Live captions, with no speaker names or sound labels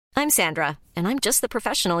I'm Sandra, and I'm just the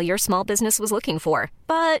professional your small business was looking for.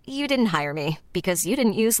 But you didn't hire me because you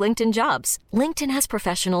didn't use LinkedIn Jobs. LinkedIn has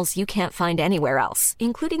professionals you can't find anywhere else,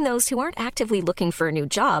 including those who aren't actively looking for a new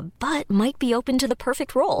job, but might be open to the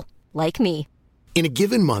perfect role, like me. In a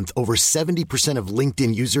given month, over 70% of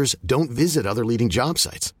LinkedIn users don't visit other leading job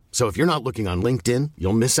sites. So if you're not looking on LinkedIn,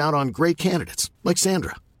 you'll miss out on great candidates like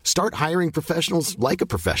Sandra. Start hiring professionals like a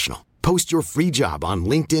professional. Post your free job on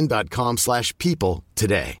linkedin.com/people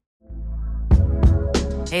today.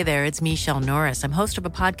 Hey there, it's Michelle Norris. I'm host of a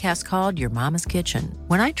podcast called Your Mama's Kitchen.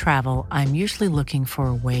 When I travel, I'm usually looking for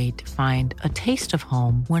a way to find a taste of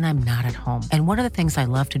home when I'm not at home. And one of the things I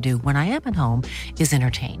love to do when I am at home is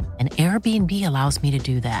entertain. And Airbnb allows me to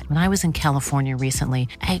do that. When I was in California recently,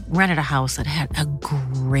 I rented a house that had a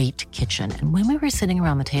great kitchen. And when we were sitting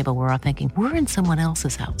around the table, we're all thinking, we're in someone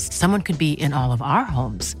else's house. Someone could be in all of our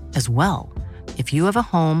homes as well. If you have a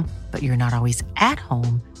home, but you're not always at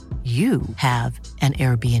home, you have an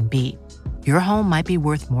Airbnb. Your home might be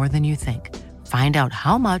worth more than you think. Find out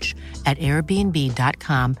how much at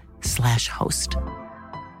airbnb.com/host.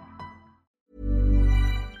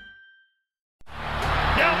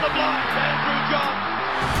 Down the block, Andrew John.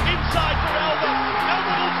 Inside for Elba.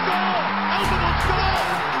 Elba will score. Elba will score.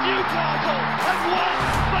 Newcastle have won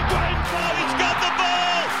the grand final. He's got the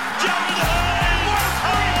ball. Jared Hayes.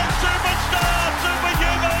 Oh, superstar,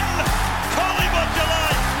 superhuman. Collie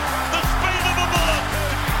Butterlight. The speed of a bullet.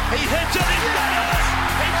 He hits it. He's got it.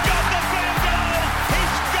 He's got the field goal.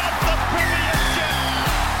 He's got the premiership.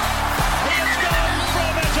 He has gone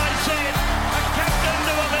from, as I said, a captain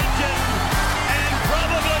to a legend, and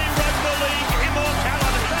probably rugby league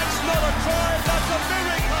immortality. That's not a try. That's a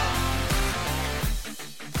miracle.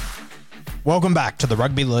 Welcome back to the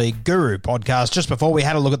Rugby League Guru podcast. Just before we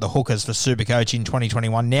had a look at the hookers for Supercoach in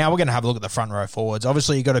 2021, now we're going to have a look at the front row forwards.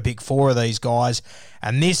 Obviously, you've got to pick four of these guys,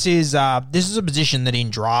 and this is a position that in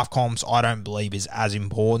draft comps I don't believe is as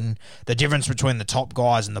important. The difference between the top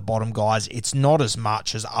guys and the bottom guys, it's not as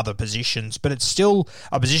much as other positions, but it's still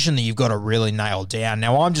a position that you've got to really nail down.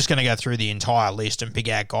 Now, I'm just going to go through the entire list and pick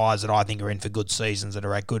out guys that I think are in for good seasons, that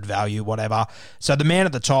are at good value, whatever. So the man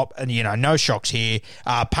at the top, and no shocks here,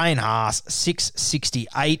 Payne Haas,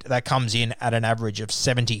 668. That comes in at an average of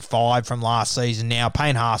 75 from last season. Now,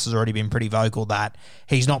 Payne Haas has already been pretty vocal that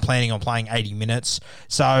he's not planning on playing 80 minutes.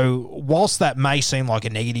 So, whilst that may seem like a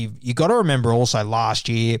negative, you got to remember also last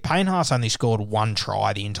year, Payne Haas only scored one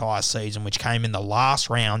try the entire season, which came in the last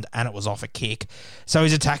round, and it was off a kick. So,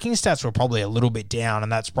 his attacking stats were probably a little bit down,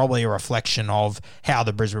 and that's probably a reflection of how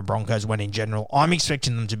the Brisbane Broncos went in general. I'm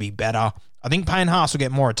expecting them to be better. I think Payne Haas will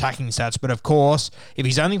get more attacking stats, but of course, if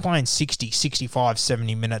he's only playing 60, 65,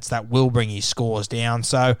 70 minutes, that will bring his scores down.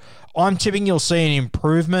 So I'm tipping you'll see an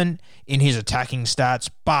improvement in his attacking stats,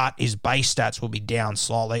 but his base stats will be down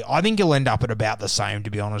slightly. I think he'll end up at about the same, to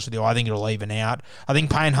be honest with you. I think it'll even out. I think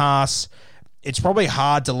Payne Haas, it's probably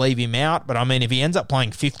hard to leave him out, but I mean, if he ends up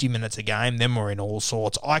playing 50 minutes a game, then we're in all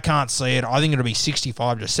sorts. I can't see it. I think it'll be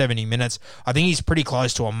 65 to 70 minutes. I think he's pretty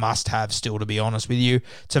close to a must-have still, to be honest with you.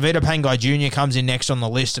 Tavita Pangai Jr. comes in next on the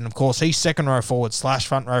list, and of course, he's second row forward /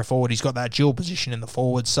 front row forward. He's got that dual position in the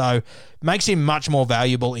forward, so makes him much more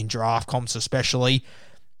valuable in draft comps especially.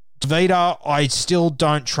 Tavita, I still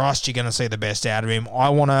don't trust you're going to see the best out of him.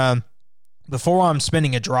 Before I'm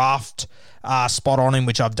spending a draft spot on him,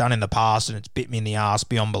 which I've done in the past, and it's bit me in the ass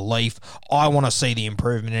beyond belief, I want to see the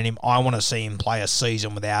improvement in him. I want to see him play a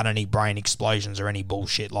season without any brain explosions or any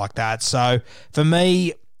bullshit like that. So for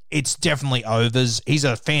me, it's definitely overs. He's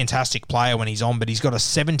a fantastic player when he's on, but he's got a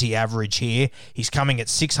 70 average here. He's coming at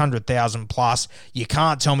 600,000 plus. You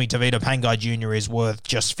can't tell me Tavita Pangai Jr. is worth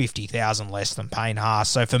just 50,000 less than Payne Haas.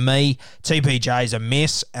 So for me, TPJ is a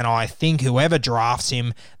miss, and I think whoever drafts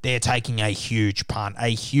him, they're taking a huge punt, a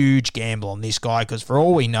huge gamble on this guy, because for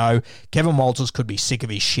all we know, Kevin Walters could be sick of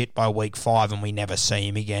his shit by week 5 and we never see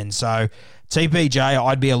him again. So TPJ,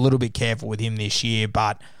 I'd be a little bit careful with him this year,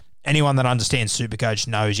 but anyone that understands Supercoach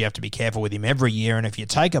knows you have to be careful with him every year, and if you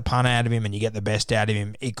take a punt out of him and you get the best out of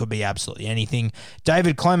him, it could be absolutely anything.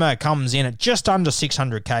 David Clemmer comes in at just under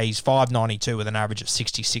 600k. He's 592 with an average of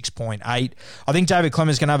 66.8. I think David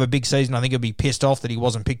Clemmer's going to have a big season. I think he'll be pissed off that he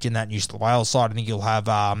wasn't picked in that New South Wales side. I think he'll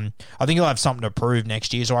have something to prove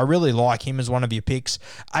next year, so I really like him as one of your picks.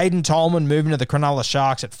 Aiden Tolman moving to the Cronulla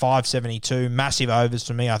Sharks at 572. Massive overs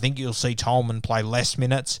for me. I think you'll see Tolman play less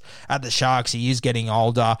minutes at the Sharks. He is getting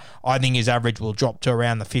older. I think his average will drop to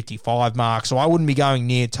around the 55 mark, so I wouldn't be going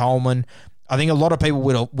near Tolman. I think a lot of people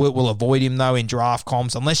will avoid him, though, in draft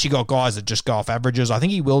comps, unless you got guys that just go off averages. I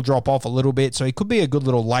think he will drop off a little bit, so he could be a good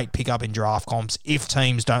little late pickup in draft comps if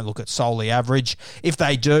teams don't look at solely average. If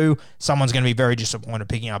they do, someone's going to be very disappointed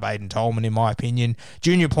picking up Aiden Tolman, in my opinion.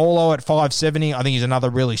 Junior Paulo at 570, I think he's another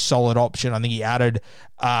really solid option. I think he added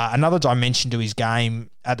another dimension to his game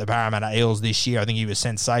at the Parramatta Eels this year. I think he was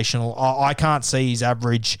sensational. I can't see his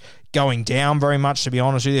average going down very much, to be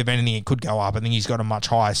honest with you. If anything, it could go up. I think he's got a much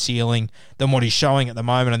higher ceiling than what he's showing at the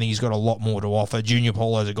moment. I think he's got a lot more to offer. Junior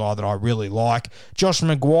Paulo's a guy that I really like. Josh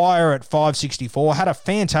McGuire at 564 had a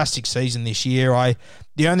fantastic season this year.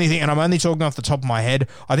 The only thing, and I'm only talking off the top of my head,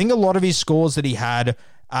 I think a lot of his scores that he had,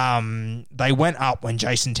 they went up when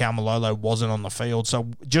Jason Taumalolo wasn't on the field. So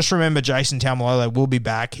just remember, Jason Taumalolo will be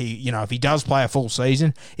back. If he does play a full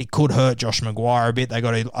season, it could hurt Josh McGuire a bit. They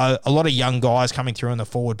got a lot of young guys coming through in the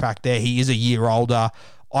forward pack there. He is a year older.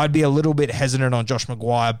 I'd be a little bit hesitant on Josh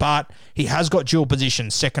McGuire, but he has got dual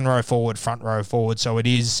positions, second row forward, front row forward, so it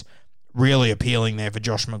is really appealing there for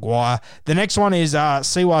Josh McGuire. The next one is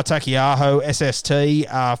Siwa Takiaho, SST,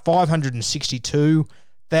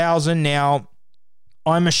 562,000. Now,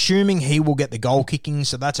 I'm assuming he will get the goal kicking,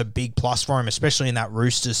 so that's a big plus for him, especially in that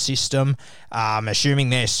Roosters system. Assuming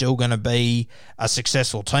they're still going to be a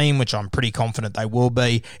successful team, which I'm pretty confident they will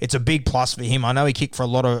be. It's a big plus for him. I know he kicked for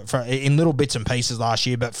in little bits and pieces last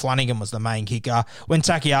year, but Flanagan was the main kicker. When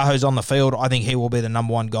Takiaho's on the field, I think he will be the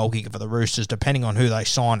number one goal kicker for the Roosters, depending on who they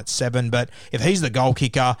sign at 7. But if he's the goal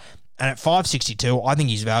kicker, and at 562, I think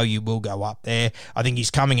his value will go up there. I think he's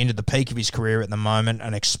coming into the peak of his career at the moment,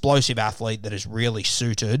 an explosive athlete that is really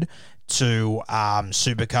suited to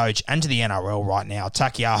Supercoach and to the NRL right now.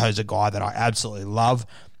 Takiaho's a guy that I absolutely love.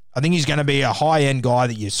 I think he's going to be a high-end guy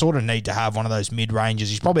that you sort of need to have, one of those mid-rangers.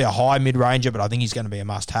 He's probably a high mid-ranger, but I think he's going to be a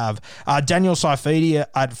must-have. Daniel Saifidi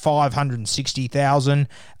at 560,000.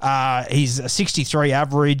 He's a 63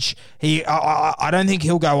 average. I don't think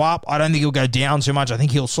he'll go up. I don't think he'll go down too much. I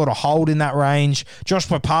think he'll sort of hold in that range. Josh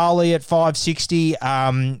Papali at 560,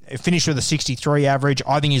 finished with a 63 average.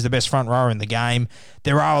 I think he's the best front rower in the game.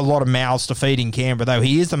 There are a lot of mouths to feed in Canberra, though.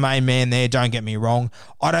 He is the main man there, don't get me wrong.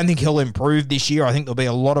 I don't think he'll improve this year. I think there'll be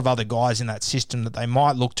a lot of other guys in that system that they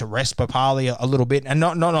might look to rest Papali a little bit. And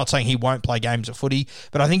not saying he won't play games of footy,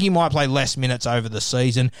 but I think he might play less minutes over the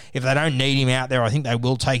season. If they don't need him out there, I think they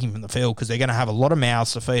will take him from the field because they're going to have a lot of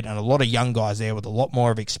mouths to feed and a lot of young guys there with a lot more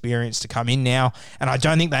of experience to come in now. And I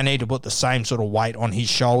don't think they need to put the same sort of weight on his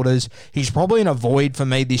shoulders. He's probably in a void for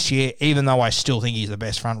me this year, even though I still think he's the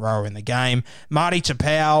best front rower in the game. Marty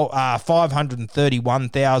Tapau,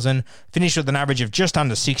 531,000, finished with an average of just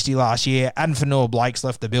under 60 last year. Adam Fanua-Blake's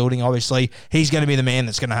left the building, obviously. He's going to be the man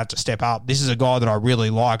that's going to have to step up. This is a guy that I really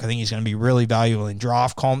like. I think he's going to be really valuable in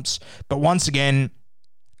draft comps. But once again,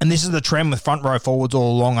 and this is the trend with front row forwards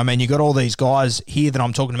all along. I mean, you got all these guys here that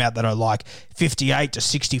I'm talking about that are like 58 to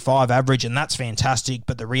 65 average, and that's fantastic.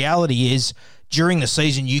 But the reality is, during the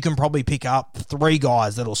season, you can probably pick up 3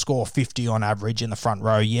 guys that'll score 50 on average in the front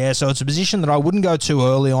row. Yeah, so it's a position that I wouldn't go too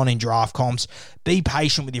early on in draft comps. Be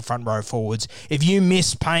patient with your front row forwards. If you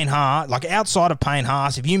miss Payne Haas, like outside of Payne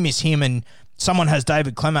Haas, if you miss him and someone has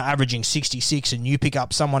David Klemmer averaging 66 and you pick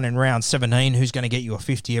up someone in round 17 who's going to get you a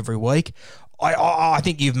 50 every week, I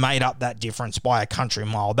think you've made up that difference by a country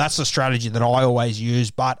mile. That's the strategy that I always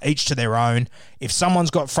use, but each to their own. If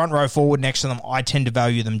someone's got front row forward next to them, I tend to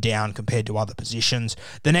value them down compared to other positions.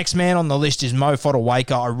 The next man on the list is Mo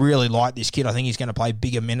Fotuaika. I really like this kid. I think he's going to play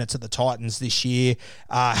bigger minutes at the Titans this year.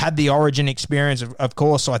 Had the Origin experience, of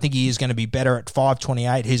course, so I think he is going to be better at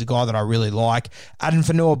 528. He's a guy that I really like. Adam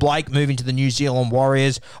Fanua-Blake moving to the New Zealand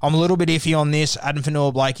Warriors. I'm a little bit iffy on this. Adam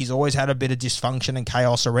Fanua-Blake, he's always had a bit of dysfunction and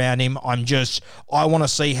chaos around him. I want to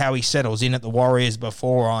see how he settles in at the Warriors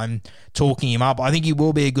before I'm talking him up. I think he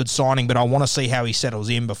will be a good signing, but I want to see how he settles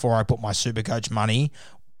in before I put my Supercoach money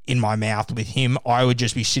in my mouth with him. I would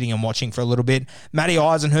just be sitting and watching for a little bit. Matty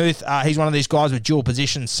Eisenhuth, he's one of these guys with dual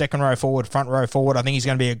positions, second row forward, front row forward. I think he's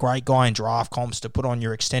going to be a great guy in draft comps to put on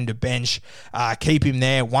your extended bench. Keep him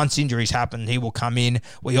there. Once injuries happen, he will come in.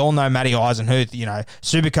 We all know Matty Eisenhuth. You know,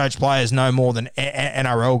 Supercoach players know more than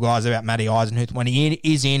NRL guys about Matty Eisenhuth. When he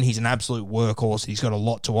is in, he's an absolute workhorse. He's got a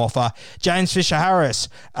lot to offer. James Fisher-Harris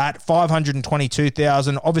at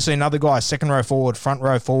 522,000. Obviously another guy, second row forward, front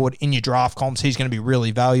row forward in your draft comps. He's going to be really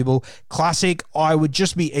valuable. valuable. Classic, I would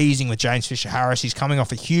just be easing with James Fisher-Harris. He's coming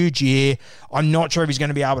off a huge year. I'm not sure if he's going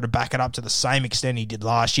to be able to back it up to the same extent he did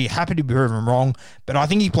last year. Happy to be proven wrong, but I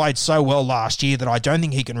think he played so well last year that I don't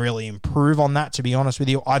think he can really improve on that, to be honest with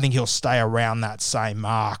you. I think he'll stay around that same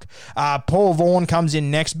mark. Paul Vaughan comes in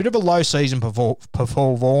next. Bit of a low season for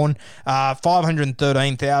Paul Vaughan.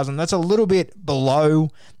 513,000. That's a little bit below,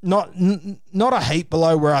 not a heap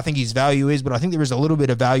below where I think his value is, but I think there is a little bit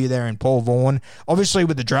of value there in Paul Vaughan. Obviously,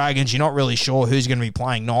 with the Dragons, you're not really sure who's going to be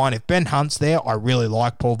playing 9. If Ben Hunt's there, I really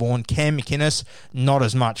like Paul Vaughan. Cam McInnes, not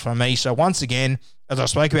as much for me. So once again, as I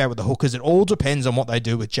spoke about with the hookers, it all depends on what they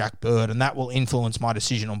do with Jack Bird, and that will influence my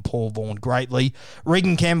decision on Paul Vaughan greatly.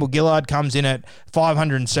 Regan Campbell-Gillard comes in at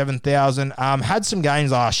 507,000. Had some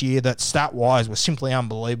games last year that stat-wise were simply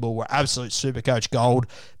unbelievable, were absolute Supercoach gold,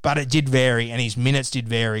 but it did vary, and his minutes did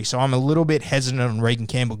vary. So I'm a little bit hesitant on Regan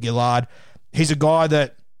Campbell-Gillard. He's a guy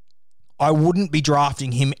that I wouldn't be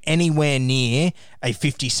drafting him anywhere near a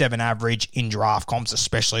 57 average in draft comps,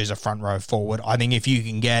 especially as a front row forward. I think if you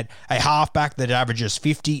can get a halfback that averages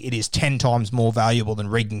 50, it is 10 times more valuable than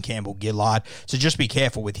Regan Campbell-Gillard. So just be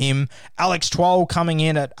careful with him. Alex Twal coming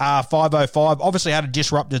in at 505. Obviously had a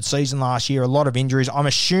disrupted season last year, a lot of injuries. I'm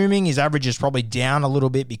assuming his average is probably down a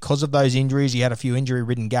little bit because of those injuries. He had a few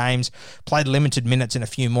injury-ridden games, played limited minutes in a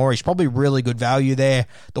few more. He's probably really good value there.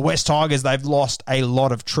 The West Tigers, they've lost a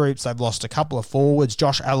lot of troops. They've lost a couple of forwards.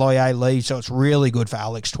 Josh Aloiai leaves, so it's really good for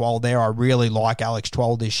Alex Twal there. I really like Alex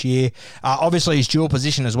Twal this year. Obviously, he's dual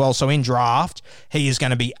position as well, so in draft, he is going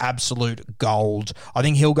to be absolute gold. I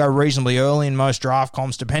think he'll go reasonably early in most draft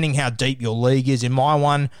comps, depending how deep your league is. In my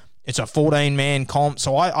one, it's a 14-man comp,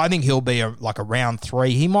 so I think he'll be a round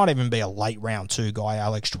 3. He might even be a late round 2 guy,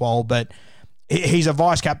 Alex Twal, but he's a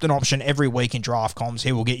vice-captain option every week in draft comps.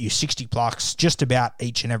 He will get you 60 plucks just about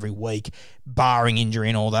each and every week, barring injury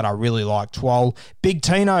and all that. I really like Twal. Big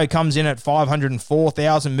Tino comes in at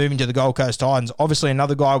 504,000, moving to the Gold Coast Titans. Obviously,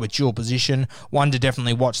 another guy with dual position, one to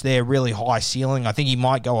definitely watch there. Really high ceiling. I think he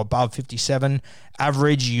might go above 57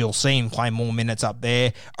 average. You'll see him play more minutes up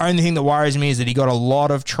there. Only thing that worries me is that he got a lot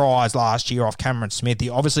of tries last year off Cameron Smith. He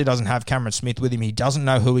obviously doesn't have Cameron Smith with him. He doesn't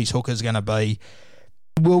know who his hooker's going to be.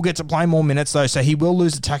 Will get to play more minutes though, so he will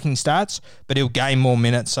lose attacking stats, but he'll gain more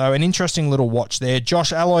minutes. So an interesting little watch there.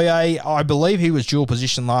 Josh Aloiai, I believe he was dual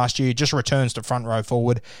position last year, just returns to front row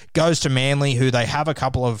forward, goes to Manly, who they have a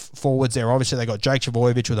couple of forwards there. Obviously, they got Jake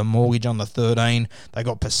Trbojevic with a mortgage on the 13. They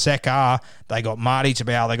got Paseka. They got Marty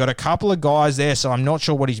Tabau. They got a couple of guys there, so I'm not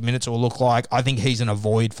sure what his minutes will look like. I think he's an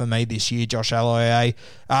avoid for me this year, Josh Aloiai.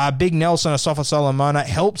 Big Nelson Asafa Solomona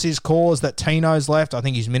helps his cause that Tino's left. I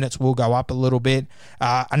think his minutes will go up a little bit.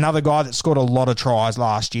 Another guy that scored a lot of tries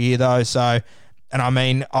last year, though. So, and I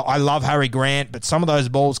mean, I love Harry Grant, but some of those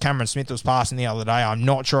balls Cameron Smith was passing the other day, I'm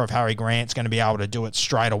not sure if Harry Grant's going to be able to do it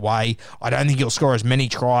straight away. I don't think he'll score as many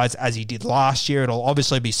tries as he did last year. It'll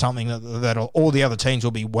obviously be something that all the other teams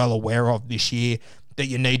will be well aware of this year, that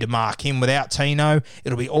you need to mark him. Without Tino,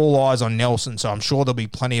 it'll be all eyes on Nelson, so I'm sure there'll be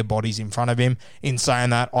plenty of bodies in front of him. In saying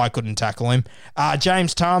that, I couldn't tackle him.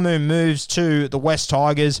 James Tamu moves to the West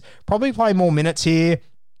Tigers. Probably play more minutes here.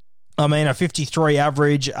 I mean, a 53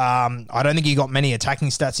 average. I don't think he got many attacking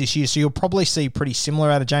stats this year, so you'll probably see pretty similar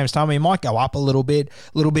out of James Tamu. He might go up a little bit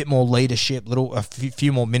more leadership, a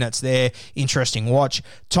few more minutes there. Interesting watch.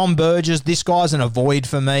 Tom Burgess, this guy's an avoid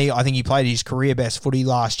for me. I think he played his career best footy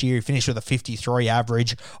last year. He finished with a 53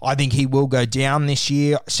 average. I think he will go down this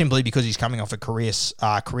year simply because he's coming off a career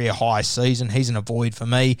high season. He's an avoid for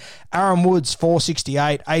me. Aaron Woods,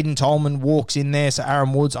 468. Aiden Tolman walks in there, so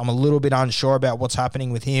Aaron Woods, I'm a little bit unsure about what's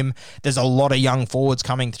happening with him. There's a lot of young forwards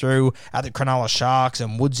coming through at the Cronulla Sharks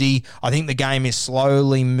and Woodsy. I think the game is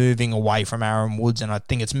slowly moving away from Aaron Woods, and I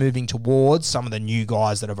think it's moving towards some of the new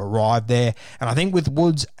guys that have arrived there. And I think with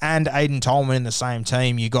Woods and Aiden Tolman in the same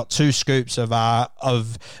team, you got 2 scoops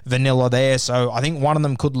of vanilla there. So I think one of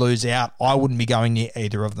them could lose out. I wouldn't be going near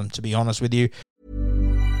either of them, to be honest with you.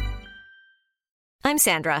 I'm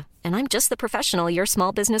Sandra, and I'm just the professional your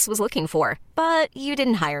small business was looking for. But you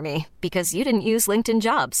didn't hire me because you didn't use LinkedIn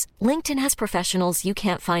Jobs. LinkedIn has professionals you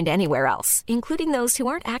can't find anywhere else, including those who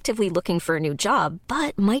aren't actively looking for a new job,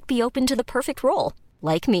 but might be open to the perfect role,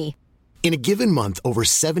 like me. In a given month, over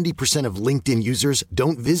 70% of LinkedIn users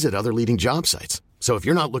don't visit other leading job sites. So if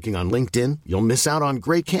you're not looking on LinkedIn, you'll miss out on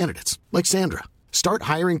great candidates like Sandra. Start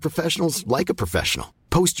hiring professionals like a professional.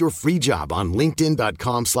 Post your free job on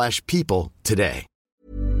linkedin.com/people today.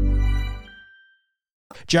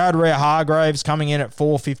 Jared Rea-Hargraves coming in at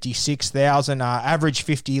 456,000, average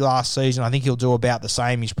 50 last season. I think he'll do about the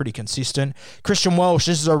same. He's pretty consistent. Christian Welch,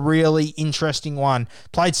 this is a really interesting one.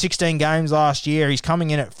 Played 16 games last year. He's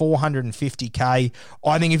coming in at 450k.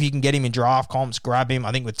 I think if you can get him in draft comps, grab him.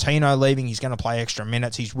 I think with Tino leaving, he's going to play extra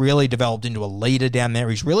minutes. He's really developed into a leader down there.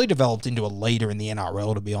 He's really developed into a leader in the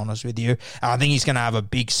NRL, to be honest with you. I think he's going to have a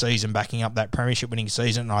big season backing up that premiership winning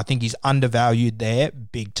season, and I think he's undervalued there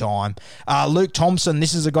big time. Luke Thompson,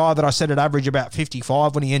 this is a guy that I said would average about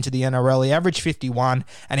 55 when he entered the NRL. He averaged 51,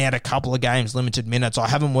 and he had a couple of games limited minutes. I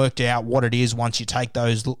haven't worked out what it is once you take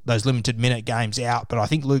those limited minute games out, but I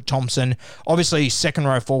think Luke Thompson, obviously second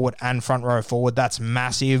row forward and front row forward, that's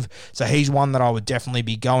massive. So he's one that I would definitely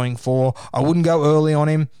be going for. I wouldn't go early on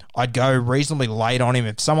him. I'd go reasonably late on him.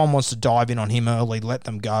 If someone wants to dive in on him early, let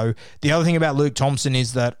them go. The other thing about Luke Thompson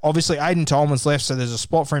is that obviously Aiden Tolman's left, so there's a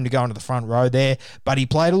spot for him to go into the front row there, but he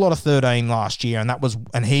played a lot of 13 last year,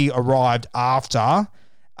 and he arrived after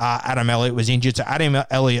Adam Elliott was injured, so Adam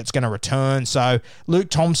Elliott's going to return. So Luke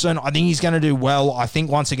Thompson, I think he's going to do well. I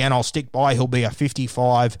think once again I'll stick by. He'll be a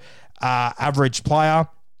 55 average player.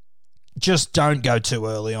 Just don't go too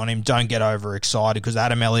early on him. Don't get overexcited because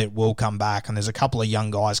Adam Elliott will come back, and there's a couple of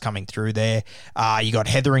young guys coming through there. You got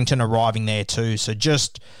Hetherington arriving there too, so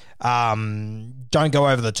just don't go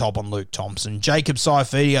over the top on Luke Thompson. Jacob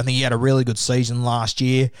Saifidi, I think he had a really good season last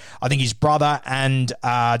year. I think his brother and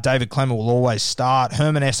David Clemmer will always start.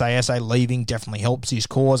 Herman Sasa leaving definitely helps his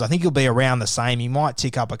cause. I think he'll be around the same. He might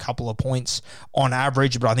tick up a couple of points on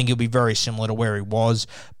average, but I think he'll be very similar to where he was.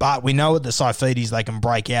 But we know with the Saifidis, they can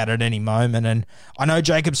break out at any moment. And I know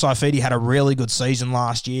Jacob Saifidi had a really good season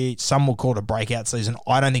last year. Some will call it a breakout season.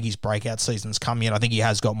 I don't think his breakout season's come yet. I think he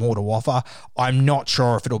has got more to offer. I'm not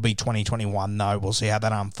sure if it'll be 2021, though. We'll see how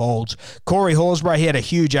that unfolds. Corey Horsburgh, he had a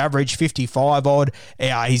huge average, 55 odd.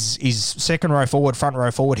 He's second row forward, front row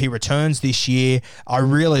forward. He returns this year. I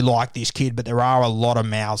really like this kid, but there are a lot of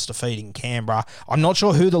mouths to feed in Canberra. I'm not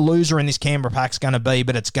sure who the loser in this Canberra pack's going to be,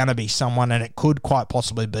 but it's going to be someone, and it could quite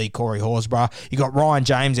possibly be Corey Horsburgh. You got Ryan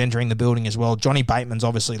James entering the building as well. Johnny Bateman's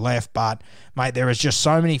obviously left, but mate, there is just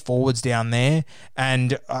so many forwards down there,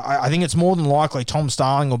 and I think it's more than likely Tom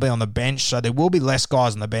Starling will be on the bench, so there will be less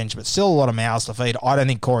guys on the bench, but still a lot of mouths to feed. I don't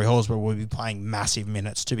think Corey Horsburgh will be playing massive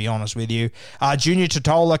minutes, to be honest with you. Junior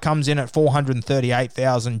Totola comes in at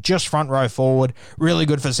 438,000, just front row forward. Really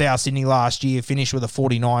good for South Sydney last year, finished with a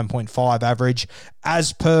 49.5 average.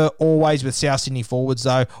 As per always with South Sydney forwards,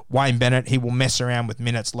 though, Wayne Bennett, he will mess around with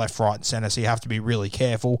minutes left, right, and centre, so you have to be really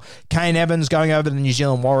careful. Kane Evans going over to the New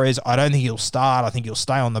Zealand Warriors. I don't think he'll start. I think he'll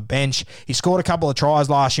stay on the bench. He scored a couple of tries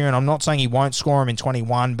last year, and I'm not saying he won't score him in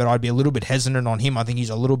 21, but I'd be a little bit hesitant on him. I think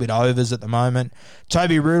he's a little bit overs at the moment.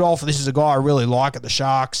 Toby Rudolph, this is a guy I really like at the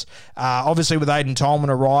Sharks. Obviously, with Aiden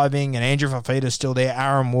Tolman arriving and Andrew Fafita's still there,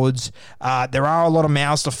 Aaron Woods, there are a lot of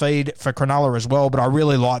mouths to feed for Cronulla as well, but I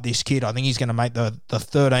really like this kid. I think he's going to make the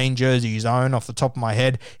 13 jersey his own off the top of my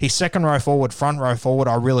head. He's second row forward, front row forward.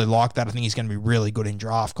 I really like that. I think he's going to be really good in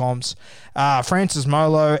draft comps. Francis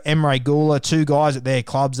Molo, Emre Gula, two guys at their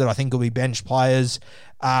clubs that I think will be bench players.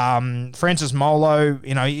 Francis Molo,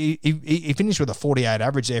 you know, he finished with a 48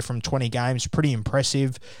 average there from 20 games. Pretty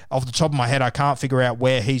impressive. Off the top of my head, I can't figure out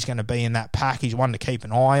where he's going to be in that pack. He's one to keep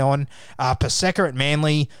an eye on. Paseka at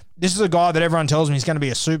Manly. This is a guy that everyone tells me he's going to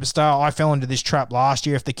be a superstar. I fell into this trap last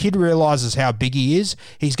year. If the kid realises how big he is,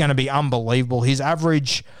 he's going to be unbelievable. His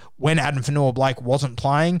average when Adam Fanua-Blake wasn't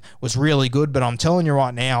playing was really good, but I'm telling you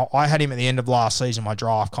right now, I had him at the end of last season, my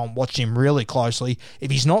draft comp, watched him really closely.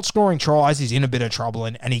 If he's not scoring tries, he's in a bit of trouble,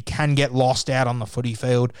 and he can get lost out on the footy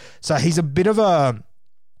field. So he's a bit of a...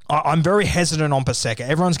 I'm very hesitant on Paseka.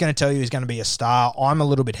 Everyone's going to tell you he's going to be a star. I'm a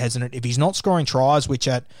little bit hesitant. If he's not scoring tries, which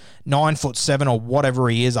at 9'7" or whatever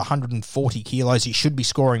he is, 140 kilos, he should be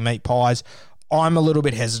scoring meat pies. I'm a little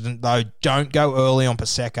bit hesitant, though. Don't go early on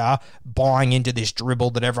Paseka, buying into this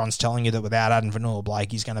dribble that everyone's telling you that without Adam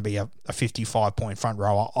Fanua-Blake, he's going to be a 55-point front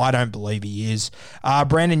rower. I don't believe he is.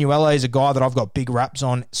 Brandon Uele is a guy that I've got big raps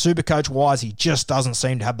on. Supercoach-wise, he just doesn't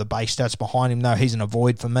seem to have the base stats behind him, though. He's an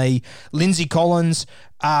avoid for me. Lindsay Collins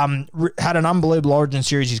had an unbelievable Origin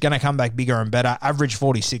series. He's going to come back bigger and better. Average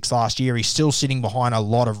 46 last year. He's still sitting behind a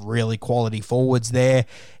lot of really quality forwards there.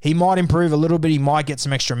 He might improve a little bit. He might get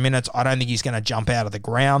some extra minutes. I don't think he's going to jump out of the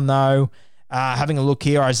ground, though. Having a look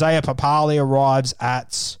here, Isaiah Papali arrives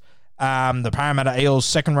at the Parramatta Eels,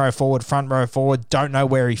 second row forward, front row forward. Don't know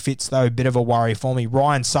where he fits, though. Bit of a worry for me.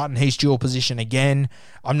 Ryan Sutton, he's dual position again.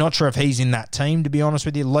 I'm not sure if he's in that team, to be honest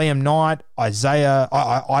with you. Liam Knight,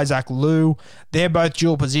 Isaac Liu, they're both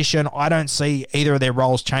dual position. I don't see either of their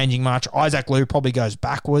roles changing much. Isaac Liu probably goes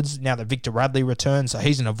backwards now that Victor Radley returns, so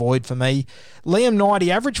he's an avoid for me. Liam Knight,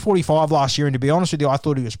 he averaged 45 last year, and to be honest with you, I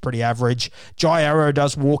thought he was pretty average. Jai Arrow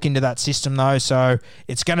does walk into that system, though, so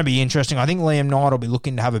it's going to be interesting. I think Liam Knight will be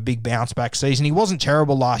looking to have a big bounce-back season. He wasn't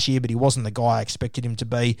terrible last year, but he wasn't the guy I expected him to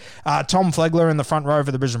be. Tom Flegler in the front row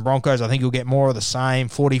for the Brisbane Broncos, I think he'll get more of the same,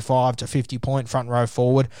 45 to 50-point front row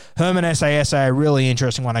forward. Herman Sasa, a really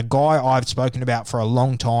interesting one, a guy I've spoken about for a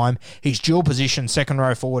long time. He's dual position, second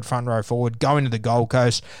row forward, front row forward, going to the Gold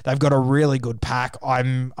Coast. They've got a really good pack.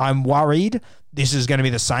 I'm worried this is going to be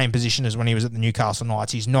the same position as when he was at the Newcastle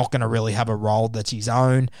Knights. He's not going to really have a role that's his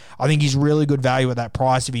own. I think he's really good value at that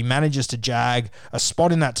price. If he manages to jag a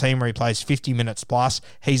spot in that team where he plays 50 minutes plus,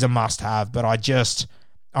 he's a must-have. But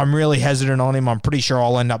I'm really hesitant on him. I'm pretty sure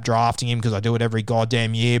I'll end up drafting him because I do it every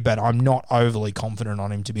goddamn year, but I'm not overly confident on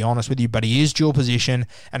him, to be honest with you. But he is dual position,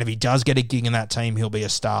 and if he does get a gig in that team, he'll be a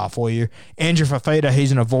star for you. Andrew Fafita,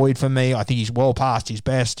 he's an avoid for me. I think he's well past his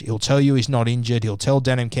best. He'll tell you he's not injured. He'll tell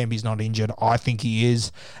Denham Kemp he's not injured. I think he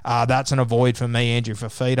is. That's an avoid for me, Andrew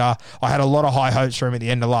Fafita. I had a lot of high hopes for him at the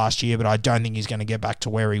end of last year, but I don't think he's going to get back to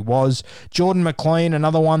where he was. Jordan McLean,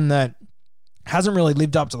 another one that hasn't really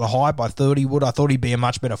lived up to the hype I thought he would. I thought he'd be a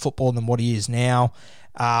much better footballer than what he is now.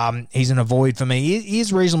 He's an avoid for me. He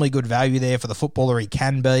is reasonably good value there for the footballer he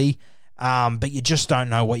can be, but you just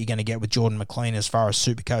don't know what you're going to get with Jordan McLean as far as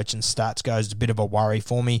Supercoach and stats goes. It's a bit of a worry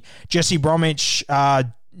for me. Jesse Bromwich at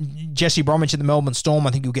the Melbourne Storm,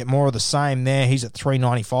 I think you'll get more of the same there. He's at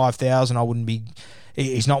 395,000.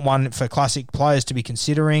 He's not one for classic players to be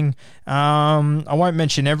considering. I won't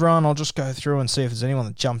mention everyone. I'll just go through and see if there's anyone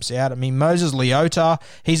that jumps out at me. Moses Leota,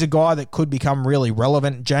 he's a guy that could become really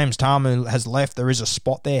relevant. James Tamu has left. There is a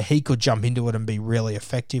spot there. He could jump into it and be really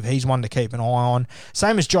effective. He's one to keep an eye on.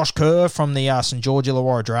 Same as Josh Kerr from the St. George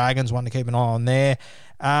Illawarra Dragons, one to keep an eye on there.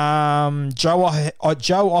 Joe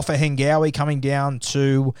Ofahengawi coming down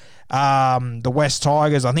to the West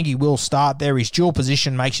Tigers. I think he will start there. His dual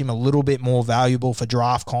position makes him a little bit more valuable for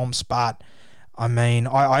draft comps, but I mean,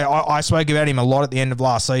 I spoke about him a lot at the end of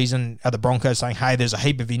last season at the Broncos saying, hey, there's a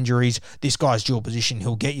heap of injuries. This guy's dual position.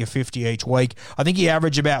 He'll get you 50 each week. I think he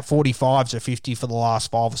averaged about 45 to 50 for the last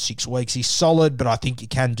 5 or 6 weeks. He's solid, but I think you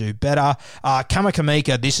can do better.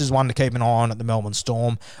 Kamakamika, this is one to keep an eye on at the Melbourne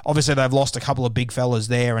Storm. Obviously, they've lost a couple of big fellas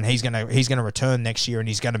there, and he's gonna return next year, and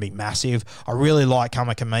he's going to be massive. I really like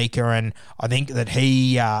Kamakamika, and I think that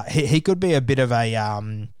he could be a bit of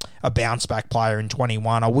a bounce-back player in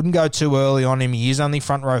 21. I wouldn't go too early on him. He is only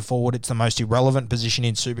front row forward. It's the most irrelevant position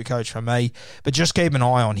in Supercoach for me, but just keep an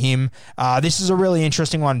eye on him. This is a really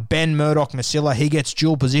interesting one. Ben Murdoch-Masila, he gets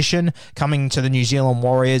dual position coming to the New Zealand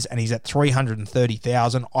Warriors, and he's at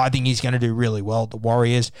 330,000. I think he's going to do really well at the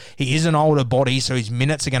Warriors. He is an older body, so his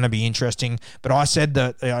minutes are going to be interesting, but I said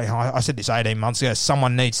this 18 months ago,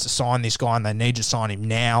 someone needs to sign this guy, and they need to sign him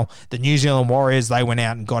now. The New Zealand Warriors, they went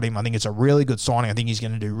out and got him. I think it's a really good signing. I think he's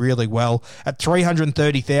going to do really well. At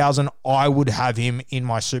 330,000, I would have him in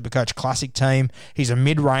my Supercoach Classic team. He's a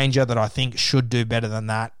mid-ranger that I think should do better than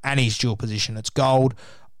that, and he's dual position. It's gold.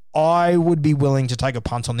 I would be willing to take a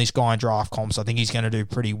punt on this guy in draft comps. I think he's going to do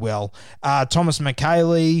pretty well. Thomas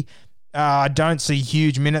McKaylee, I don't see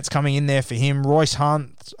huge minutes coming in there for him. Royce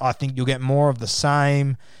Hunt, I think you'll get more of the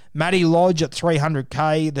same. Matty Lodge at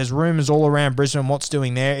 300k. There's rumours all around Brisbane what's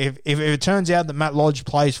doing there. If it turns out that Matt Lodge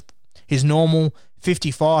plays his normal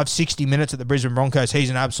 55, 60 minutes at the Brisbane Broncos, he's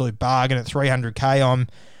an absolute bargain at 300k. I'm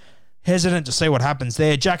hesitant to see what happens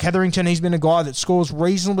there. Jack Hetherington, he's been a guy that scores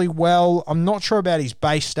reasonably well. I'm not sure about his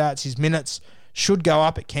base stats. His minutes should go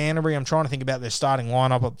up at Canterbury. I'm trying to think about their starting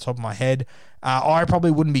lineup off the top of my head. I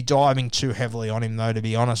probably wouldn't be diving too heavily on him, though, to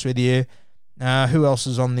be honest with you. Who else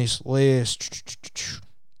is on this list?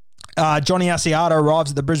 Johnny Asiata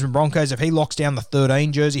arrives at the Brisbane Broncos. If he locks down the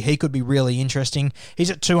 13 jersey, he could be really interesting. He's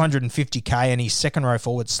at 250k and he's second row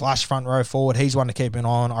forward / front row forward. He's one to keep an eye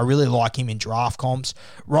on. I really like him in draft comps.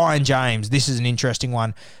 Ryan James, this is an interesting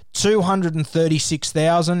one.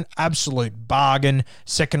 236,000, absolute bargain.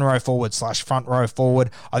 Second row forward / front row forward.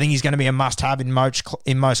 I think he's going to be a must-have in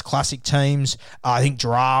most classic teams. I think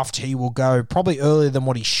draft, he will go probably earlier than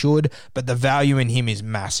what he should, but the value in him is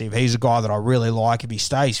massive. He's a guy that I really like. If he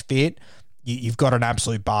stays fit, you've got an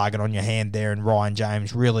absolute bargain on your hand there, and Ryan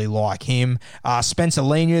James, really like him. Spencer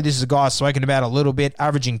Leniu, this is a guy I've spoken about a little bit,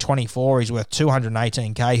 averaging 24. He's worth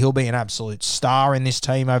 $218K. He'll be an absolute star in this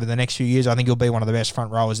team over the next few years. I think he'll be one of the best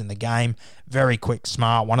front rowers in the game. Very quick,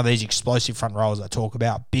 smart, one of these explosive front rowers I talk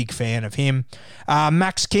about. Big fan of him.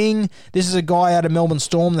 Max King, this is a guy out of Melbourne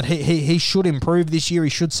Storm that he should improve this year. He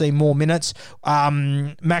should see more minutes.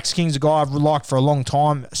 Max King's a guy I've liked for a long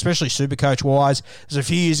time, especially Supercoach-wise. There's a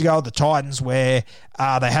few years ago at the Titans where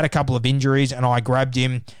they had a couple of injuries and I grabbed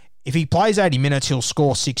him. If he plays 80 minutes, he'll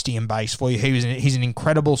score 60 in base for you. He's an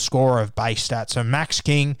incredible scorer of base stats. So Max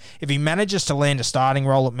King, if he manages to land a starting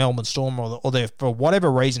role at Melbourne Storm or for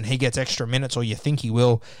whatever reason he gets extra minutes or you think he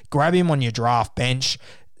will, grab him on your draft bench.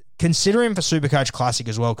 Consider him for Supercoach Classic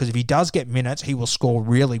as well, because if he does get minutes, he will score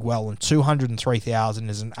really well, and 203,000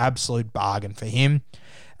 is an absolute bargain for him.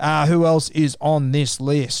 Who else is on this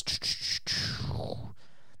list?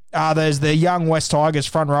 There's the young West Tigers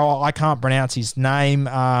front rower. I can't pronounce his name.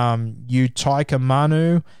 Utaika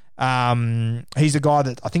Manu. He's a guy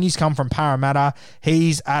that I think he's come from Parramatta.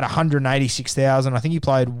 He's at 186,000. I think he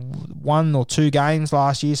played 1 or 2 games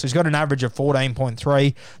last year, so he's got an average of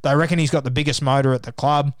 14.3. They reckon he's got the biggest motor at the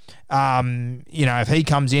club. If he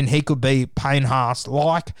comes in, he could be Payne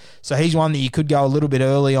Haas-like. So he's one that you could go a little bit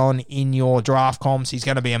early on in your draft comps. He's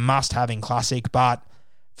going to be a must-have in Classic, but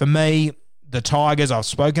for me, the Tigers, I've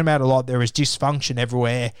spoken about a lot. There is dysfunction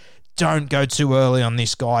everywhere. Don't go too early on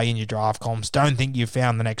this guy in your draft comps. Don't think you've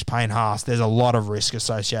found the next Payne Haas. There's a lot of risk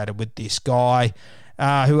associated with this guy.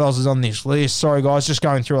 Who else is on this list? Sorry, guys, just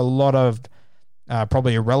going through a lot of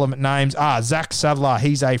probably irrelevant names. Zach Sadler,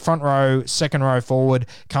 he's a front row, second row forward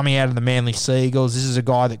coming out of the Manly Seagulls. This is a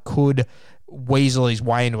guy that could weasel his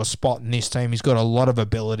way into a spot in this team. He's got a lot of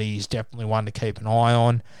ability. He's definitely one to keep an eye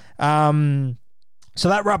on. So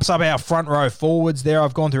that wraps up our front row forwards there.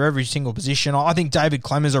 I've gone through every single position. I think David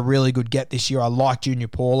Clemmer's a really good get this year. I like Junior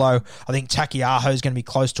Paulo. I think Takiaho is going to be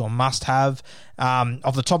close to a must-have.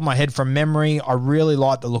 Off the top of my head from memory, I really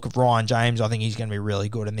like the look of Ryan James. I think he's going to be really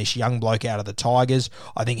good. And this young bloke out of the Tigers,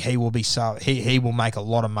 I think he will be he will make a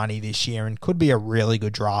lot of money this year and could be a really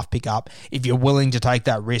good draft pickup if you're willing to take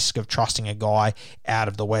that risk of trusting a guy out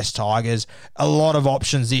of the West Tigers. A lot of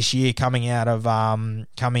options this year coming out of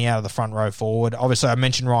the front row forward. Obviously, I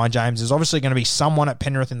mentioned Ryan James. There's obviously going to be someone at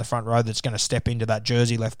Penrith in the front row that's going to step into that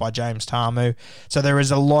jersey left by James Tamu. So there is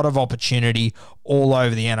a lot of opportunity all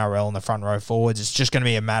over the NRL in the front row forwards. It's just going to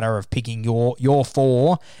be a matter of picking your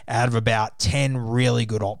 4 out of about 10 really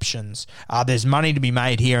good options. There's money to be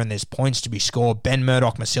made here and there's points to be scored. Ben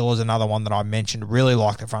Murdoch-Masila is another one that I mentioned. Really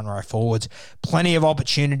like the front row forwards. Plenty of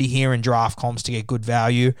opportunity here in draft comps to get good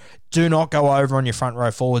value. Do not go over on your front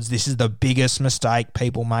row forwards. This is the biggest mistake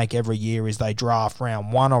people make every year is they draft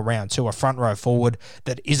round 1 or round 2 a front row forward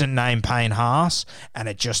that isn't named Payne Haas and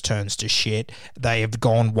it just turns to shit. They have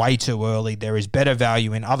gone way too early. There is better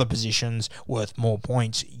value in other positions worth more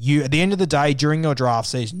points. At the end of the day, during your draft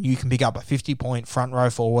season, you can pick up a 50-point front row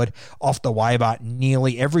forward off the waiver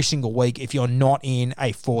nearly every single week if you're not in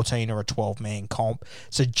a 14 or a 12-man comp.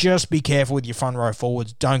 So just be careful with your front row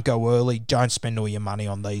forwards. Don't go early. Don't spend all your money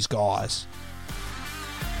on these guys.